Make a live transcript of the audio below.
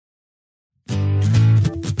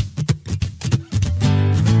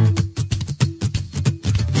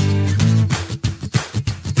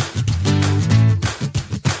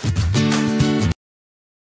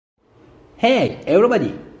Hey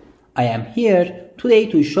everybody! I am here today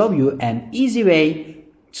to show you an easy way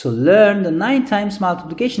to learn the 9 times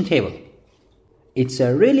multiplication table. It's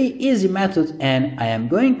a really easy method and I am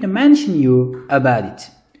going to mention you about it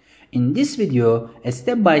in this video a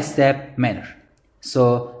step-by-step manner.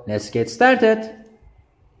 So let's get started.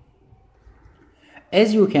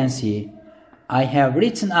 As you can see, I have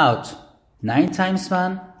written out 9 times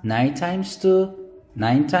 1, 9 times 2,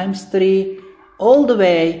 9 times 3, all the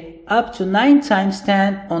way up to 9 times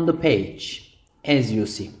 10 on the page, as you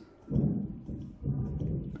see.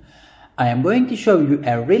 I am going to show you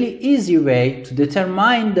a really easy way to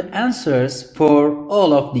determine the answers for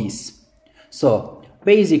all of these. So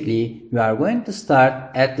basically, you are going to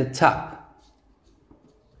start at the top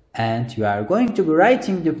and you are going to be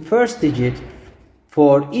writing the first digit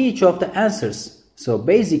for each of the answers. So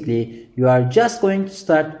basically, you are just going to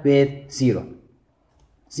start with 0.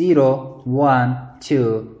 0, 1,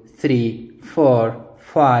 2, 3, 4,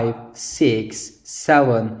 5, 6,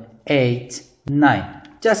 7, 8, 9.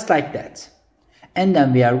 Just like that. And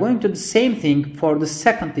then we are going to do the same thing for the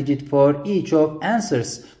second digit for each of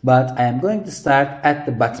answers. But I am going to start at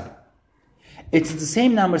the bottom. It's the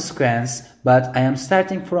same number sequence, but I am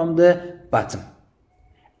starting from the bottom.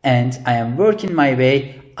 And I am working my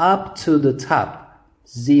way up to the top.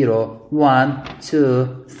 0, 1,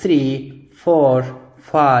 2, 3, 4,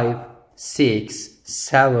 5, 6,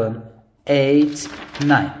 7, 8,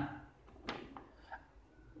 9.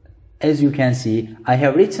 As you can see, I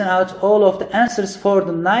have written out all of the answers for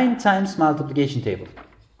the 9 times multiplication table.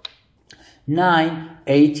 9,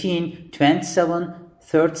 18, 27,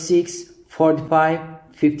 36, 45,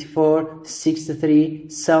 54, 63,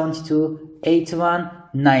 72, 81,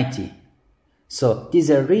 90. So this is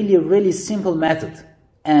a really simple method.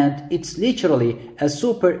 And it's literally a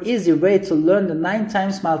super easy way to learn the 9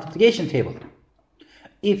 times multiplication table.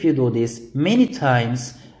 If you do this many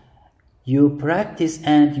times, you practice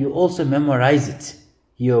and you also memorize it,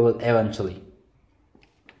 you will eventually.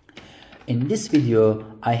 In this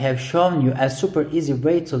video, I have shown you a super easy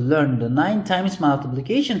way to learn the 9 times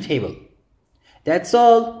multiplication table. That's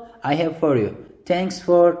all I have for you. Thanks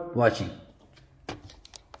for watching.